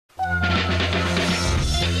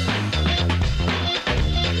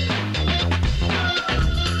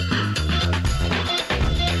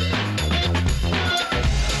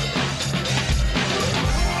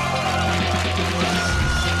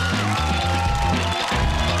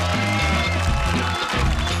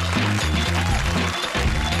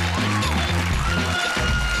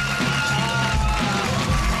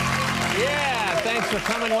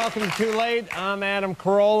welcome to Too Late. I'm Adam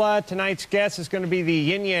Carolla. Tonight's guest is going to be the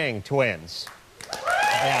Yin twins.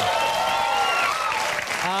 Yeah.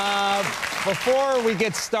 Before we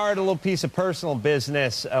get started, a little piece of personal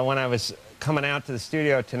business. When I was coming out to the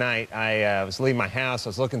studio tonight, I was leaving my house. I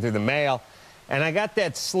was looking through the mail, and I got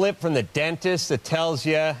that slip from the dentist that tells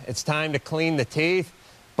you it's time to clean the teeth,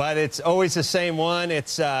 but it's always the same one.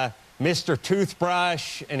 It's Mr.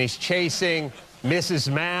 Toothbrush, and he's chasing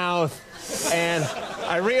Mrs. Mouth. And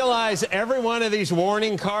I realize every one of these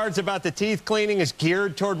warning cards about the teeth cleaning is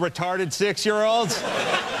geared toward retarded 6-year-olds.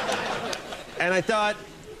 And I thought,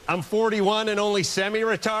 I'm 41 and only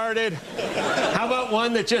semi-retarded. How about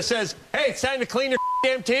one that just says, hey, it's time to clean your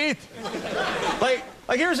damn teeth? Like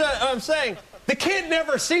here's what I'm saying. The kid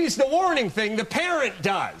never sees the warning thing. The parent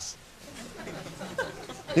does.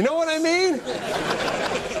 You know what I mean?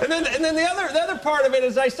 And then the other part of it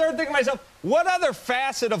is I started thinking to myself, what other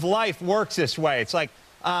facet of life works this way? It's like,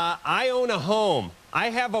 I own a home. I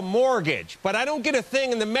have a mortgage, but I don't get a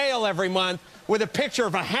thing in the mail every month with a picture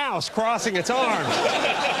of a house crossing its arms.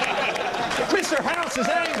 Mr. House is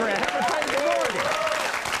angry. I haven't paid the mortgage.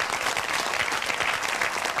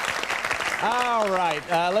 All right,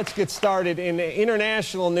 let's get started. In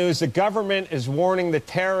international news, the government is warning the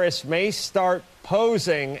terrorists may start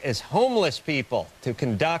posing as homeless people to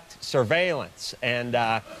conduct surveillance. And,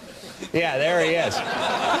 yeah, there he is.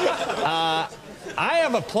 I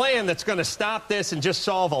have a plan that's going to stop this and just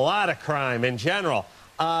solve a lot of crime in general.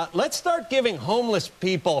 Let's start giving homeless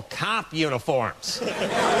people cop uniforms.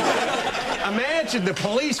 Imagine the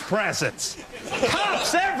police presence.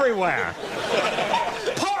 Cops everywhere.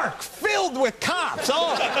 Park filled with cops,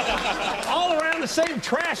 all around the same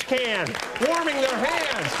trash can, warming their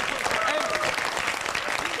hands.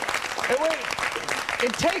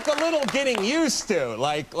 It'd take a little getting used to,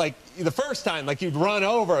 like the first time, like you'd run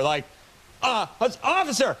over, like,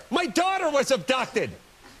 officer, my daughter was abducted.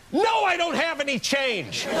 No, I don't have any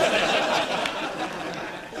change.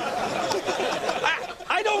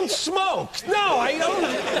 I don't smoke. No, I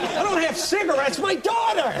don't have cigarettes. My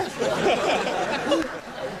daughter.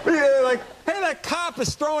 Like, hey, that cop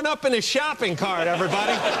is throwing up in his shopping cart,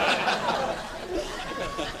 everybody.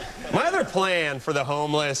 My other plan for the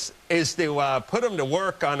homeless is to put them to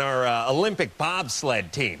work on our Olympic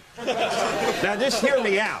bobsled team. Now, just hear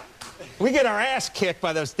me out. We get our ass kicked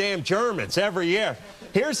by those damn Germans every year.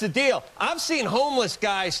 Here's the deal. I've seen homeless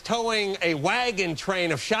guys towing a wagon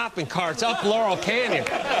train of shopping carts up Laurel Canyon,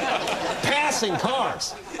 passing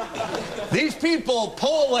cars. These people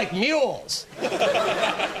pull like mules.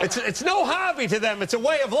 It's no hobby to them. It's a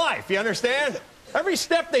way of life, you understand? Every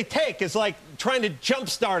step they take is like trying to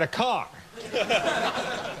jumpstart a car.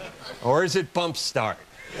 Or is it bump start?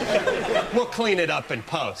 We'll clean it up in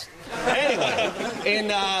post. Anyway,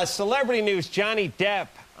 in celebrity news, Johnny Depp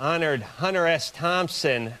honored Hunter S.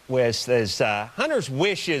 Thompson with his Hunter's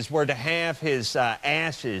wishes were to have his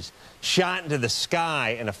ashes shot into the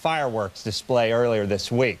sky in a fireworks display earlier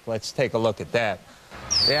this week. Let's take a look at that.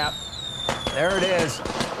 Yeah, there it is.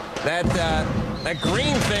 That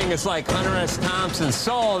green thing is like Hunter S. Thompson's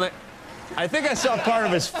soul. I think I saw part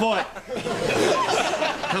of his foot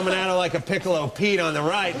coming out of like a Piccolo Pete on the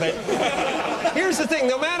right. But here's the thing.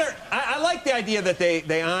 No matter, I like the idea that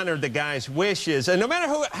they honored the guy's wishes. And no matter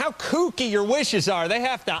how kooky your wishes are, they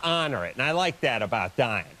have to honor it. And I like that about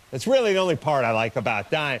dying. That's really the only part I like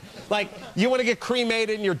about dying. Like, you want to get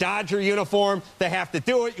cremated in your Dodger uniform, they have to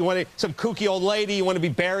do it. You want some kooky old lady, you want to be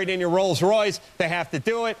buried in your Rolls Royce, they have to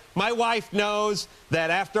do it. My wife knows that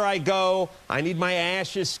after I go, I need my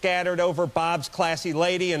ashes scattered over Bob's Classy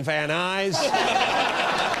Lady and Van Nuys.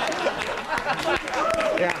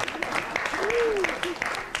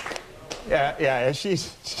 Yeah,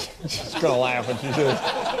 she's going to laugh when she says.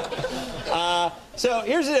 So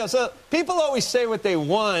here's the deal. So people always say what they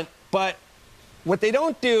want, but what they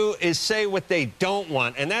don't do is say what they don't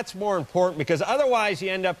want. And that's more important because otherwise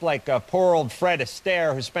you end up like poor old Fred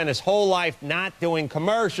Astaire who spent his whole life not doing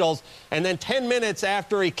commercials. And then 10 minutes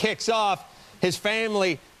after he kicks off, his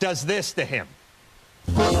family does this to him.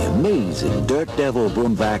 The amazing Dirt Devil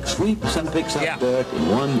broomback sweeps and picks up dirt in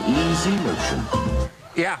one easy motion.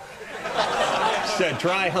 Yeah. It's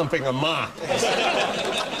dry humping a mop.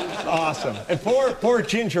 Awesome. And poor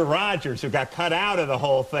Ginger Rogers, who got cut out of the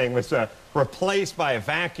whole thing, was replaced by a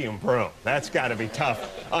vacuum broom. That's got to be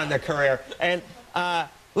tough on the career. And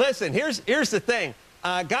listen, here's the thing.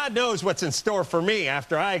 God knows what's in store for me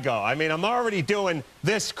after I go. I mean, I'm already doing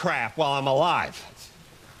this crap while I'm alive.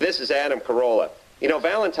 This is Adam Carolla. You know,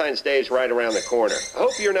 Valentine's Day is right around the corner. I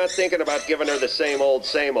hope you're not thinking about giving her the same old,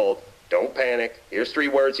 same old. Don't panic. Here's 3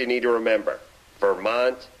 words you need to remember.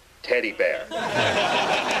 Vermont, teddy bear.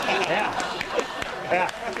 Yeah.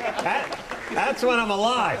 That's when I'm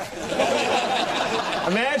alive.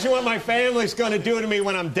 Imagine what my family's going to do to me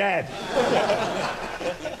when I'm dead.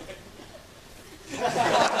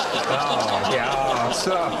 Oh, yeah. Oh,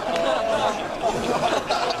 so.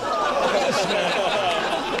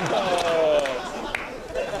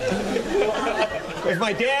 If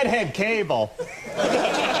my dad had cable,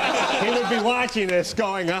 he would be watching this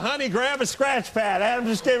going, honey, grab a scratch pad. Adam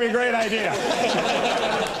just gave me a great idea.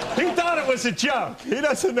 He thought it was a joke. He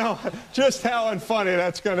doesn't know just how unfunny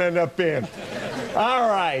that's going to end up being. All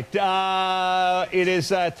right. It is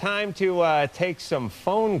time to take some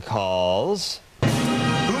phone calls.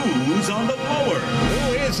 Who's on the blower?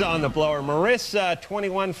 Who is on the blower? Marissa,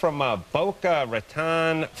 21, from Boca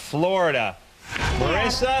Raton, Florida.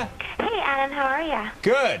 Marissa? Hey, Adam, how are you?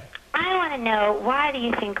 Good. I want to know, why do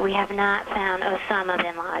you think we have not found Osama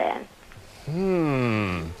bin Laden?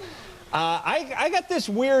 I got this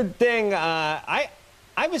weird thing. I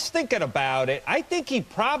was thinking about it. I think he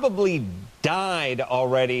probably died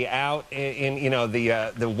already out in you know,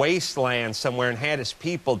 the wasteland somewhere and had his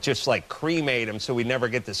people just like cremate him so we'd never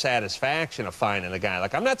get the satisfaction of finding the guy.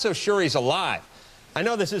 Like, I'm not so sure he's alive. I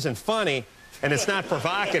know this isn't funny, and it's not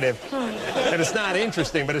provocative, and it's not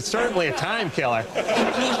interesting, but it's certainly a time killer.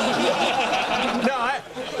 No,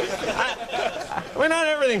 well, not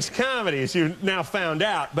everything's comedy, as you now found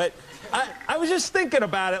out, but I was just thinking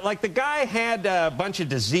about it. Like, the guy had a bunch of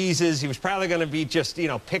diseases. He was probably going to be just, you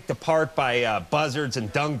know, picked apart by buzzards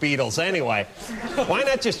and dung beetles anyway. Why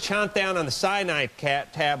not just chomp down on the cyanide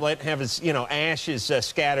tablet and have his, you know, ashes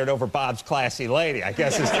scattered over Bob's classy lady? I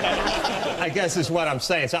guess is what I'm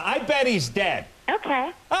saying. So I bet he's dead.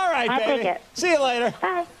 Okay. All right, I'll baby. take it. See you later.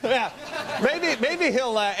 Bye. Yeah. Maybe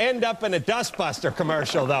he'll end up in a Dustbuster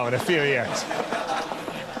commercial, though, in a few years.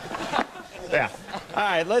 Yeah. All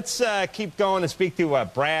right, let's keep going and speak to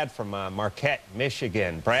Brad from Marquette,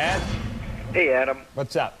 Michigan. Brad? Hey, Adam.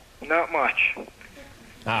 What's up? Not much.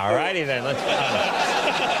 All righty, then. Let's...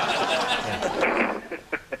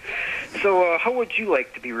 So, how would you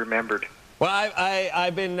like to be remembered? Well,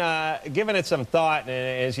 I've been giving it some thought, and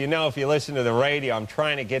as you know, if you listen to the radio, I'm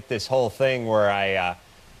trying to get this whole thing where I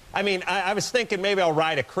was thinking maybe I'll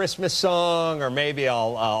write a Christmas song, or maybe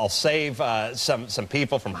I'll save some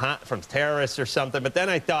people from terrorists or something. But then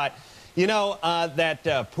I thought, you know,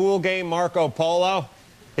 that pool game, Marco Polo?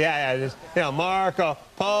 Yeah, just, you know, Marco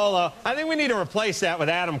Polo. I think we need to replace that with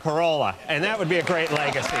Adam Carolla, and that would be a great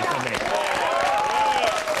legacy for me.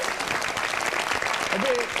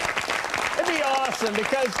 It'd be awesome,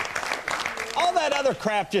 because all that other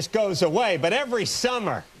crap just goes away, but every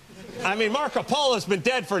summer... I mean, Marco Polo's been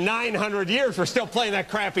dead for 900 years. We're still playing that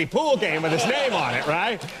crappy pool game with his name on it,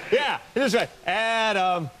 right? Yeah. It's just like,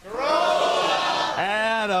 Adam. Carolla!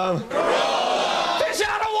 Adam. Carolla! Fish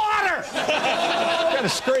out of water! Gotta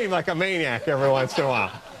scream like a maniac every once in a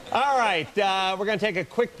while. All right, we're going to take a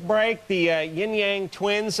quick break. The Yin Yang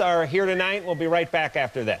twins are here tonight. We'll be right back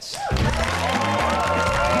after this.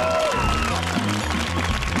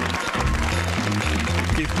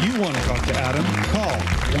 If you want to talk to Adam, call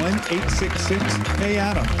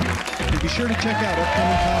 1-866-HEY-ADAM. And be sure to check out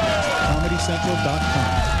upcoming topics at ComedyCentral.com.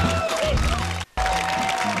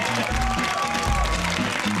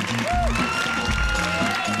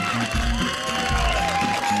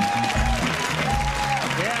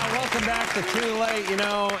 Yeah, welcome back to Too Late. You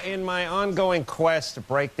know, in my ongoing quest to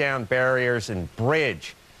break down barriers and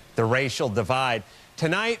bridge the racial divide,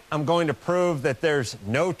 tonight, I'm going to prove that there's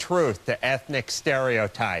no truth to ethnic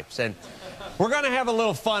stereotypes. And we're going to have a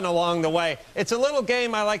little fun along the way. It's a little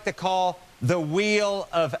game I like to call the Wheel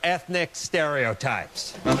of Ethnic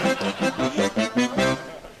Stereotypes. All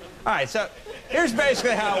right, so here's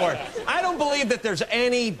basically how it works. I don't believe that there's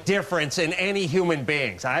any difference in any human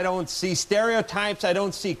beings. I don't see stereotypes. I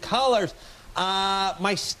don't see colors.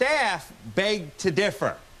 My staff beg to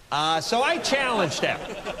differ. So I challenged them.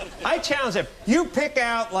 You pick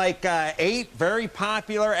out like 8 very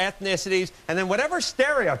popular ethnicities, and then whatever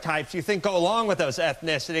stereotypes you think go along with those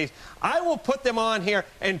ethnicities, I will put them on here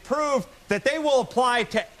and prove that they will apply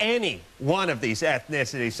to any one of these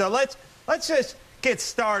ethnicities. So let's just get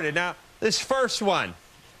started. Now, this first one.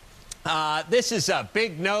 This is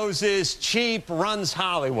big noses, cheap, runs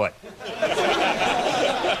Hollywood.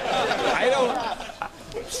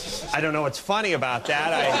 I don't know what's funny about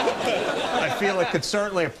that. I feel it could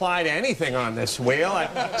certainly apply to anything on this wheel.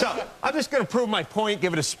 So I'm just going to prove my point,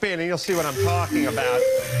 give it a spin, and you'll see what I'm talking about.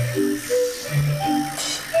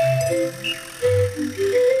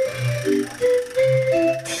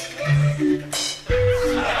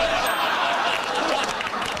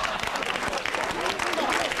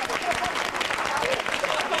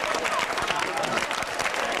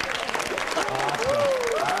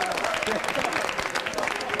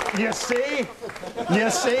 You see? You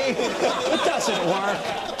see? It doesn't work.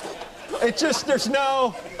 It just, there's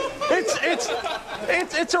no,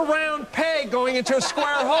 it's a round peg going into a square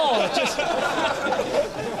hole. It just,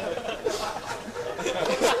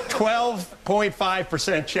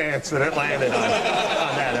 12.5% chance that it landed on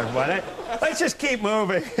that, everybody. Let's just keep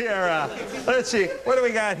moving here. Let's see, what do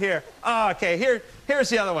we got here? Oh, okay, here's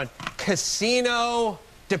the other one. Casino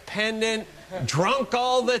dependent, drunk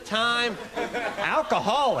all the time,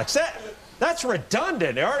 alcoholics. That's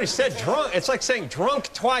redundant. They already said drunk. It's like saying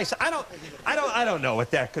drunk twice. I don't know what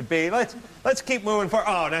that could be. Let's keep moving forward.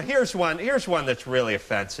 Oh, now here's one that's really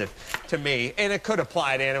offensive to me, and it could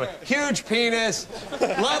apply to anyone. Huge penis,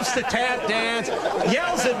 loves to tap dance,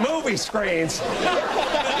 yells at movie screens.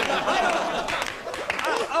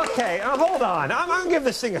 Okay, hold on. I'm gonna give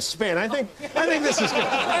this thing a spin. I think this is good.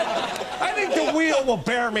 I think the wheel will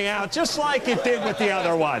bear me out, just like it did with the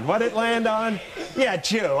other one. What'd it land on? Yeah,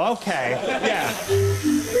 Jew. Okay. Yeah.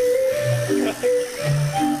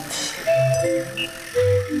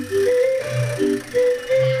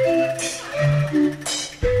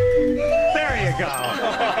 There you go.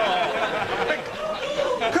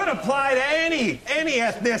 Could apply to any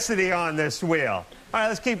ethnicity on this wheel. All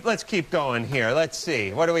right, let's keep going here. Let's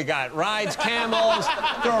see. What do we got? Rides camels,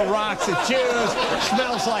 throw rocks at Jews,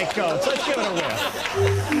 smells like goats. Let's give it a whirl.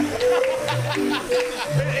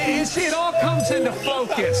 You see, it all comes into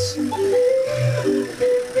focus.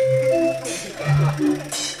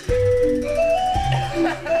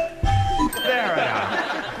 There we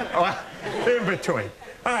are. In between.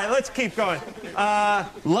 All right, let's keep going.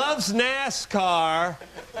 Loves NASCAR,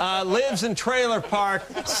 lives in trailer park,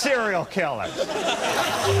 serial killer.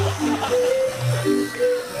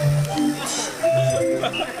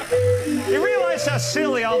 You realize how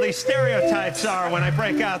silly all these stereotypes are when I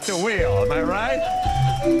break out the wheel, am I right?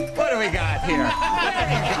 What do we got here?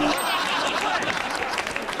 There you go.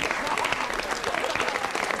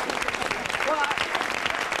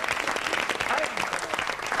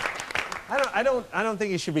 I don't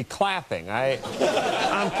think you should be clapping.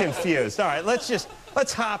 I'm confused. All right, let's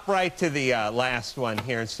hop right to the last one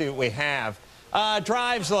here and see what we have.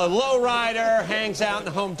 Drives a lowrider, hangs out in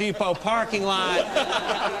the Home Depot parking lot,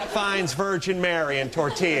 finds Virgin Mary and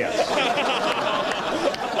tortillas.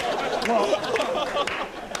 Well,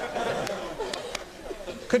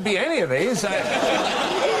 could be any of these. Let's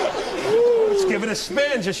give it a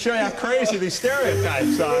spin, just show you how crazy these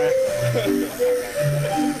stereotypes are.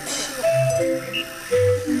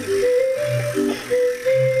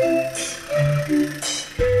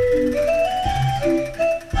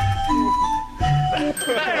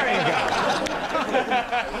 There you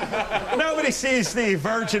go. Nobody sees the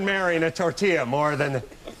Virgin Mary in a tortilla more than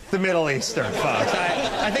the Middle Eastern folks.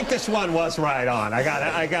 I think this one was right on.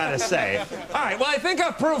 I gotta say. All right. Well, I think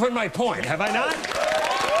I've proven my point. Have I not?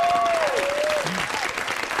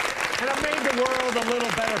 And I've made the world a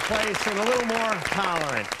little better place and a little more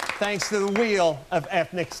tolerant, thanks to the wheel of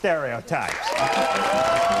ethnic stereotypes.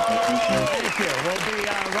 Thank you. We'll be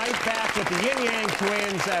right back with the Yin Yang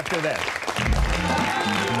twins after this.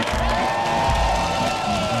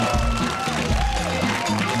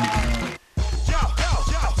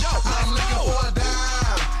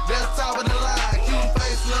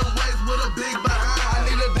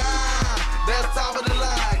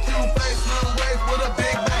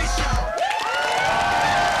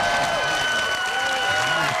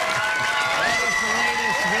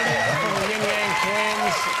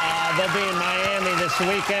 They'll be in Miami this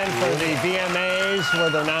weekend for the VMAs, where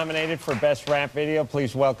they're nominated for Best Rap Video.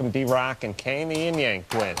 Please welcome D-Rock and Kane, the Yin Yang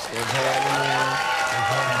twins.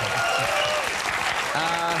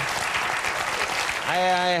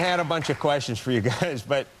 I had a bunch of questions for you guys,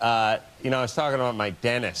 but, you know, I was talking about my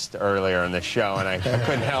dentist earlier in the show, and I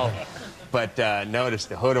couldn't help but notice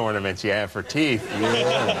the hood ornaments you have for teeth.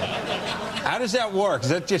 Yeah. How does that work? Does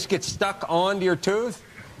that just get stuck onto your tooth?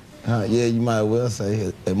 Yeah, you might well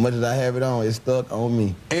say. As much as I have it on, it's stuck on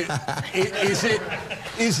me.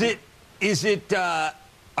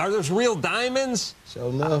 Are those real diamonds? Sure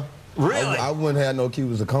enough. Really? I wouldn't have no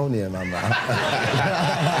cube of zirconia in my mouth.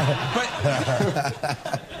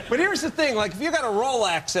 But here's the thing, like, if you got a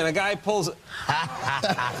Rolex and a guy pulls... Touche.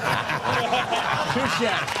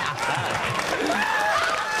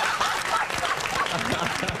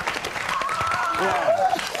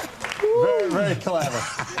 Very, very clever.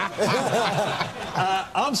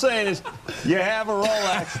 I'm saying is, you have a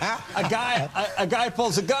Rolex. A guy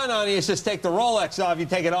pulls a gun on you. He says, take the Rolex off. You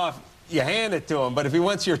take it off. you hand it to him. But if he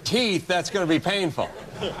wants your teeth, that's going to be painful.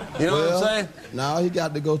 You know what I'm saying? No, he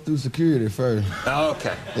got to go through security first. Oh,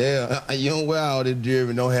 okay. Yeah, you don't wear all this jewelry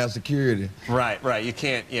and don't have security. Right. You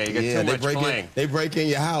can't. Yeah, you get too much bling. They break in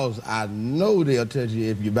your house. I know they'll touch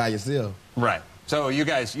you if you're by yourself. Right. So you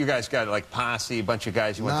guys got like posse, a bunch of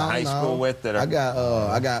guys you went to high school with that are.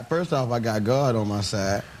 I got. First off, I got God on my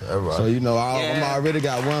side. Right. So I'm already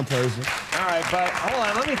got one person. All right, but hold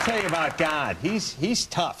on. Let me tell you about God. He's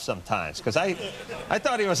tough sometimes because I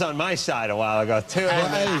thought he was on my side a while ago too.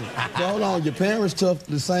 Hey, hold on. Your parents tough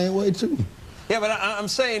the same way too. Yeah, but I'm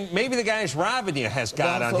saying maybe the guy who's robbing you has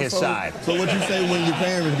God on his side. So what you say when your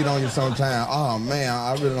parents get on you sometime? Oh man,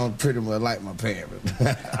 I really don't pretty much like my parents. All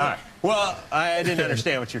right. Well, I didn't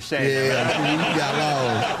understand what you're saying. Yeah, you got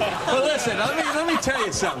lost. Well, listen, let me tell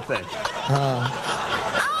you something.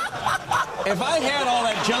 If I had all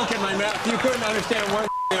that junk in my mouth, you couldn't understand one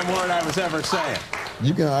damn word I was ever saying.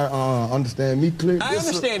 You can understand me clearly. I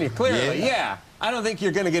understand you clearly, yeah. I don't think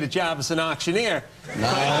you're going to get a job as an auctioneer. No.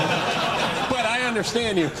 But I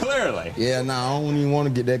understand you clearly. Yeah, no, I don't even want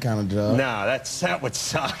to get that kind of job. No, that would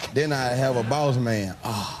suck. Then I have a boss man.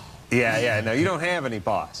 Oh. Yeah, no, you don't have any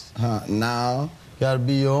boss. No. Got to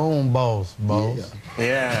be your own boss.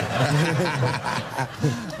 Yeah.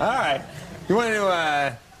 All right. You want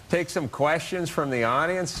to take some questions from the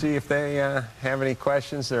audience, see if they have any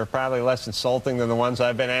questions that are probably less insulting than the ones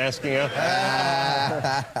I've been asking you? Let's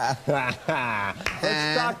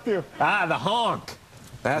talk to the honk.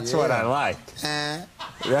 That's what I like.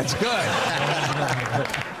 That's good.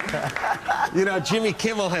 You know, Jimmy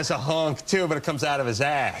Kimmel has a honk, too, but it comes out of his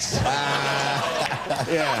ass.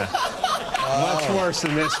 Yeah. Much worse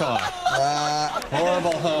than this honk.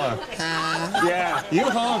 Horrible honk. Yeah, you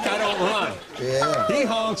honk, I don't run. Yeah. He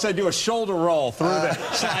honks, I do a shoulder roll through the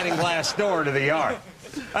sliding glass door to the yard.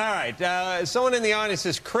 All right, someone in the audience,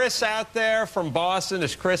 is Chris out there from Boston?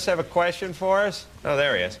 Does Chris have a question for us? Oh,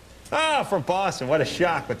 there he is. Oh, from Boston. What a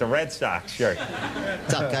shock with the Red Sox shirt.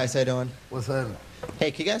 What's up, guys? How you doing? What's happening?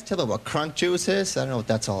 Hey, can you guys tell them what crunk juice is? I don't know what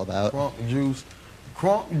that's all about. Crunk juice.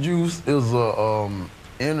 Crunk juice is a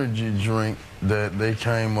energy drink that they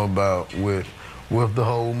came about with the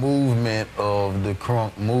whole movement of the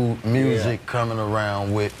crunk music coming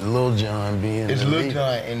around with Lil Jon being It's Lil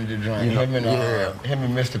Jon energy drink. You know, him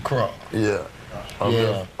and Mr. Crunk. Yeah.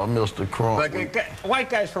 I'm Mr. Crunk. Like, white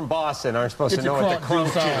guys from Boston aren't supposed to know what the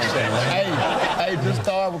crunk juice is. Hey, just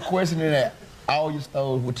start with questioning that. All your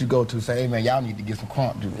stores, what you go to, say, hey, man, y'all need to get some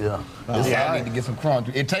crunk juice. Yeah. I need to get some crunk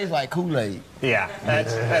juice. It tastes like Kool-Aid. Yeah,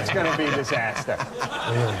 that's going to be a disaster.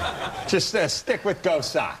 Yeah. Just stick with Go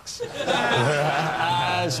Sox.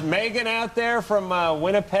 Is Megan out there from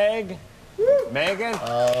Winnipeg? Megan?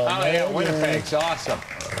 Yeah, Winnipeg's awesome.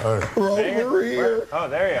 Over here. Oh,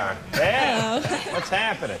 there you are. Yeah. Hello. What's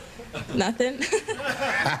happening? Nothing.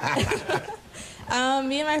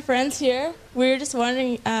 Me and my friends here, we were just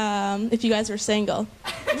wondering if you guys were single.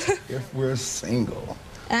 If we're single.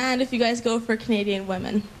 And if you guys go for Canadian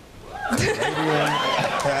women.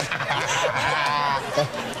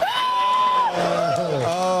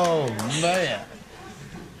 Oh, man.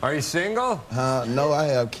 Are you single? No, I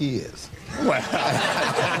have kids. Well,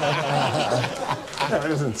 that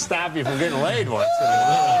doesn't stop you from getting laid once in a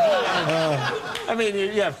while. I mean,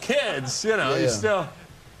 you have kids, you know, you still...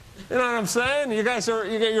 You know what I'm saying? You guys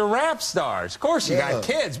you get your rap stars. Of course you got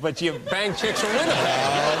kids, but you bang chicks from Winnipeg.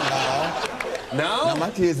 No? No,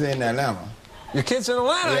 my kids are in Atlanta. Your kids in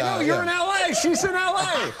Atlanta? Yeah, I know, you're in L.A. She's in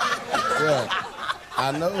L.A. Yeah,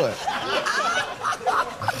 I know it.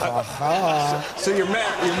 So you're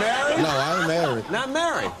married? No, I ain't married. Not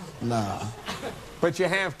married? Nah. But you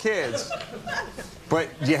have kids. But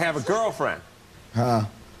you have a girlfriend? Yeah,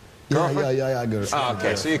 I go. Oh,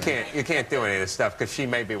 okay, so you can't do any of this stuff because she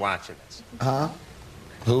may be watching this.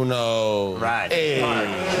 Who knows? Right. Hey.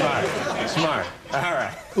 Smart. All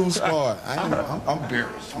right. Who's smart? I'm very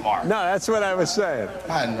smart. No, that's what I was saying.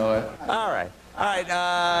 I know it. All right.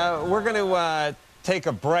 We're going to take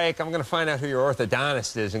a break. I'm going to find out who your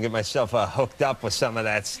orthodontist is and get myself hooked up with some of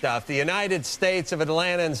that stuff. The United States of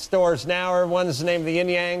Atlanta in stores now. Everyone's named the Yin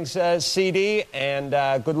Yang's CD. And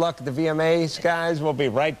good luck at the VMAs, guys. We'll be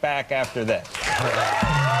right back after this.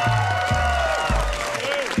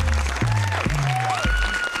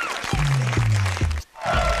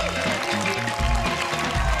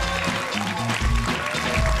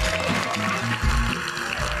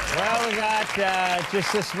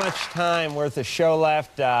 Just this much time worth of show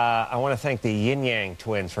left. I want to thank the Yin Yang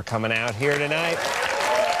twins for coming out here tonight.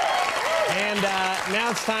 And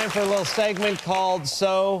now it's time for a little segment called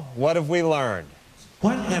So What Have We Learned?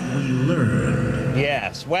 What have we learned?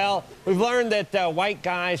 Yes. Well, we've learned that white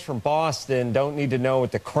guys from Boston don't need to know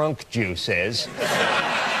what the crunk juice is.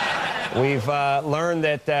 We've learned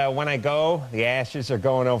that when I go, the ashes are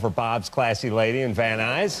going over Bob's classy lady in Van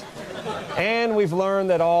Nuys. And we've learned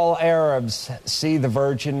that all Arabs see the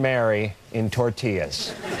Virgin Mary in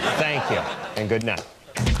tortillas. Thank you, and good night.